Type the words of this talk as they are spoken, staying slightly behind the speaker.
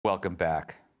welcome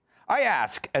back. I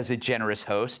ask, as a generous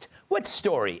host, what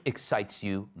story excites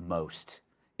you most?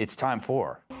 It's time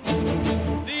for...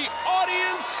 The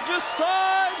audience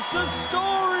decides the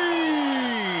story!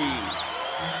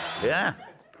 Yeah.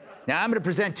 Now, I'm going to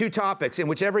present two topics, and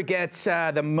whichever gets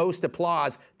the most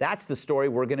applause, that's the story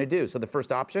we're going to do. So the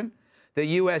first option, the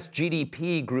U.S.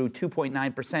 GDP grew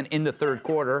 2.9% in the third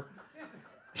quarter,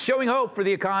 showing hope for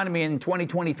the economy in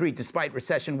 2023 despite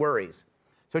recession worries.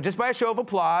 So just by a show of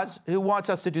applause, who wants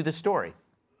us to do this story?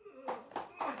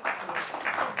 All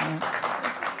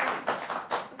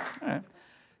right.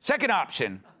 Second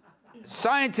option,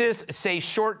 scientists say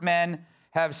short men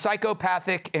have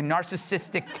psychopathic and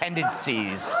narcissistic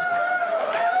tendencies.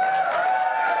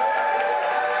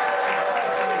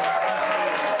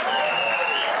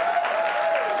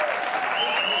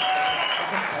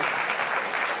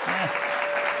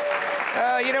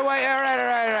 You know what? All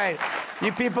right.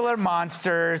 You people are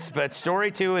monsters, but story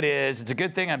two it is. It's a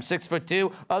good thing I'm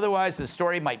 6'2", otherwise the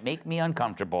story might make me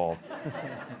uncomfortable.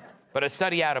 But a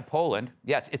study out of Poland,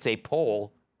 yes, it's a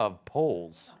poll of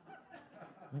Poles.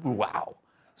 Wow.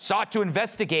 Sought to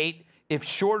investigate if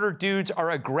shorter dudes are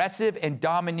aggressive and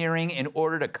domineering in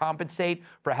order to compensate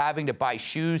for having to buy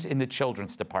shoes in the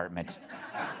children's department.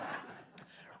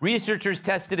 Researchers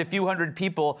tested a few hundred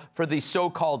people for the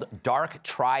so-called dark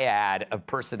triad of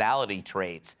personality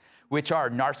traits, which are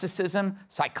narcissism,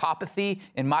 psychopathy,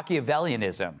 and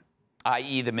Machiavellianism,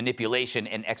 i.e. the manipulation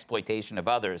and exploitation of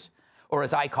others, or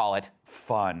as I call it,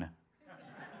 fun.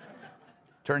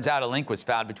 Turns out a link was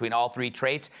found between all three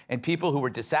traits and people who were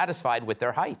dissatisfied with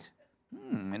their height.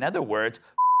 In other words,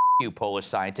 you Polish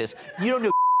scientists, you don't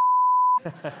know.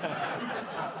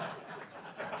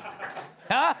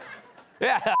 Huh?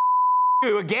 Yeah,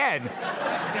 you again.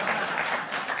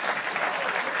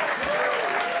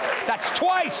 That's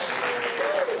twice.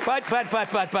 But,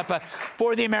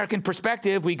 for the American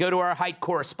perspective, we go to our height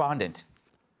correspondent.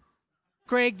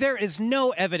 Greg, there is no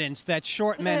evidence that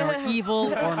short men are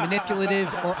evil or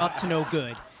manipulative or up to no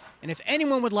good. And if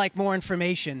anyone would like more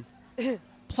information,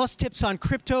 plus tips on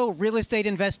crypto, real estate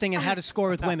investing, and how to score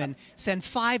with women, send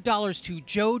 $5 to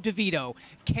Joe DeVito,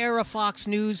 care of Fox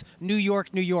News, New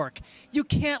York, New York. You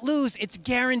can't lose. It's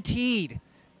guaranteed.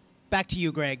 Back to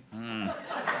you, Greg.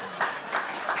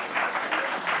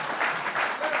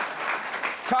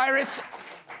 Tyrus,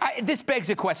 this begs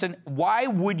a question. Why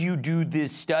would you do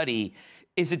this study?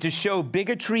 Is it to show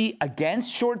bigotry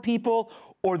against short people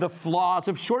or the flaws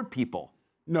of short people?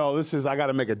 No, this is, I got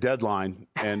to make a deadline,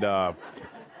 and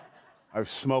I've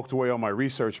smoked away all my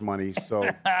research money, so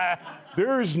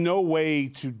there is no way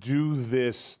to do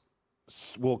this,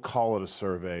 we'll call it a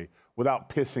survey, without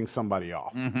pissing somebody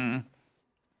off.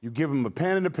 You give them a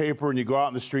pen and a paper, and you go out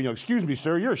in the street, and you go, excuse me,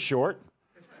 sir, you're short.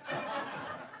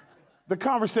 The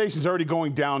conversation's already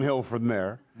going downhill from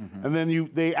there. And then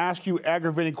they ask you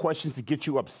aggravating questions to get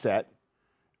you upset.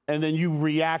 And then you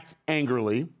react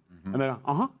angrily. And then,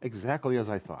 exactly as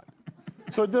I thought.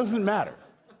 So it doesn't matter.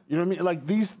 You know what I mean? Like,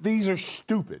 these are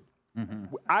stupid.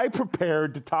 I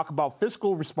prepared to talk about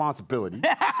fiscal responsibility.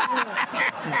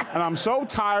 And I'm so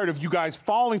tired of you guys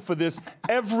falling for this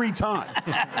every time.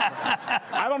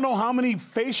 I don't know how many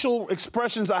facial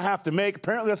expressions I have to make.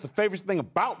 Apparently that's the favorite thing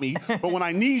about me. But when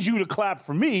I need you to clap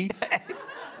for me,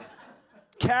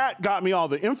 Kat got me all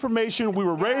the information. We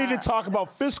were ready to talk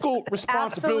about fiscal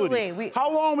responsibility. Absolutely.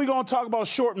 How long are we going to talk about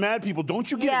short mad people?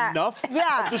 Don't you get enough of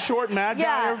the short mad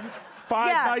guy?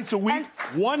 5 nights a week,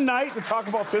 one night to talk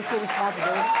about fiscal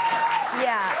responsibility?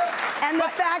 And the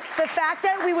fact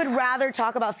that we would rather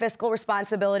talk about fiscal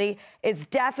responsibility is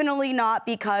definitely not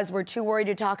because we're too worried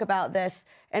to talk about this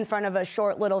in front of a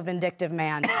short, little, vindictive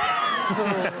man.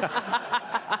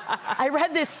 I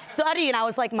read this study and I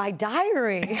was like, my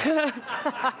diary.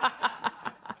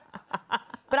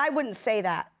 But I wouldn't say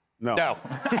that. No.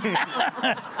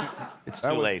 It's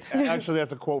too late. Actually,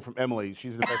 that's a quote from Emily.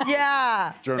 She's an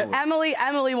investigative journalist.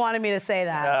 Emily wanted me to say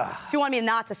that. She wanted me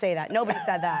not to say that. Nobody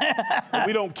said that. But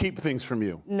we don't keep things from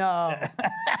you. No.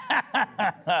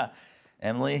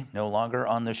 Emily, no longer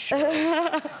on the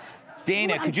show.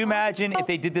 Dana, could you imagine if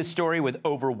they did this story with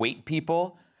overweight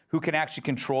people who can actually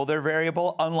control their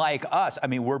variable, unlike us? I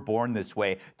mean, we're born this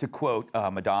way, to quote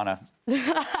Madonna.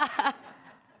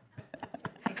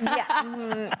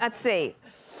 Let's see.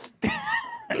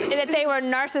 If they were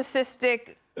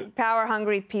narcissistic,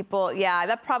 power-hungry people,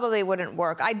 that probably wouldn't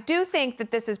work. I do think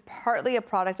that this is partly a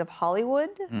product of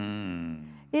Hollywood.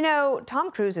 You know,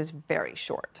 Tom Cruise is very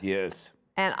short. Yes.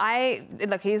 And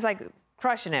look, he's like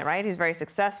crushing it, right? He's very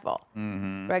successful.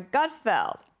 Greg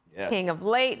Gutfeld, king of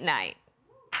late night.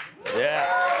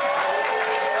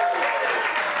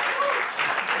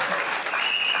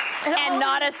 and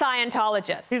not a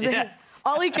Scientologist. Yes.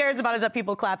 All he cares about is that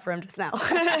people clap for him just now.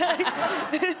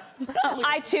 I,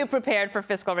 too, prepared for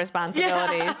fiscal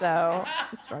responsibility, so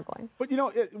I'm struggling. But, you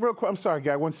know, real quick, I'm sorry,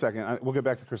 Guy, 1 second. We'll get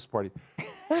back to Christmas party.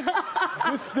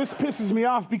 This pisses me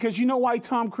off because you know why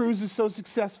Tom Cruise is so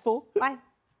successful? Why?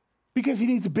 Because he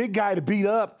needs a big guy to beat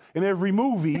up in every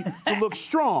movie to look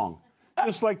strong.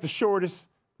 Just like the shortest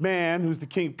man who's the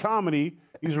king of comedy,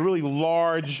 he's a really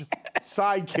large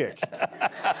sidekick.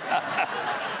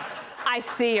 I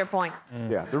see your point.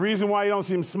 Yeah, the reason why you don't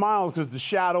see him smile is because the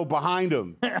shadow behind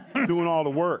him doing all the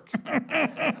work.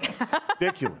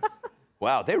 Ridiculous.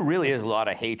 Wow, there really is a lot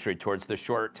of hatred towards the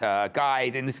short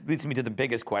guy, and this leads me to the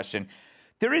biggest question.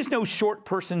 There is no short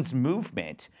person's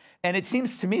movement, and it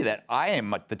seems to me that I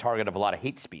am the target of a lot of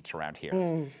hate speech around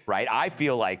here, right? I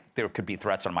feel like there could be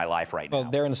threats on my life right now. Well,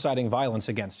 they're inciting violence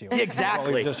against you.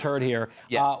 Exactly. What we just heard here.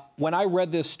 Yes. When I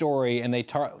read this story and they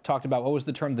talked about, what was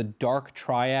the term, the dark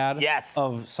triad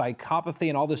of psychopathy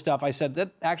and all this stuff, I said, that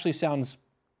actually sounds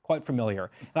quite familiar.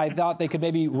 And I thought they could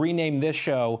maybe rename this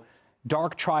show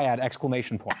Dark Triad, !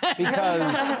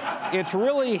 Because it's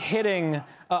really hitting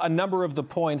a number of the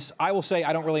points. I will say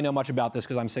I don't really know much about this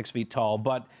because I'm 6 feet tall,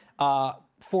 but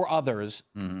for others,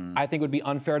 I think it would be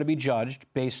unfair to be judged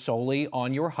based solely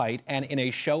on your height. And in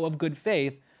a show of good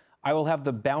faith, I will have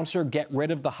the bouncer get rid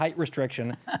of the height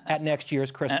restriction at next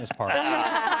year's Christmas party.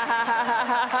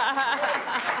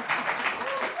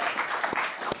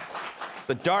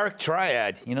 The Dark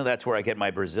Triad, you know, that's where I get my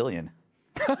Brazilian.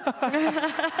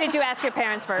 Did you ask your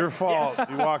parents first? Your fault.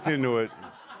 You walked into it.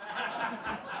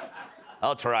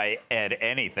 I'll try Ed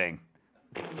anything.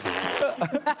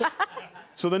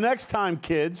 So the next time,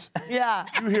 kids, you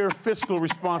hear fiscal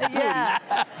responsibility,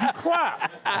 you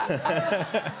clap.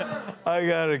 I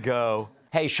gotta go.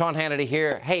 Hey, Sean Hannity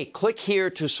here. Hey, click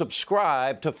here to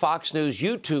subscribe to Fox News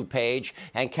YouTube page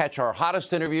and catch our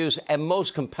hottest interviews and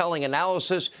most compelling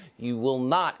analysis. You will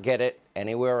not get it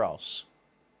anywhere else.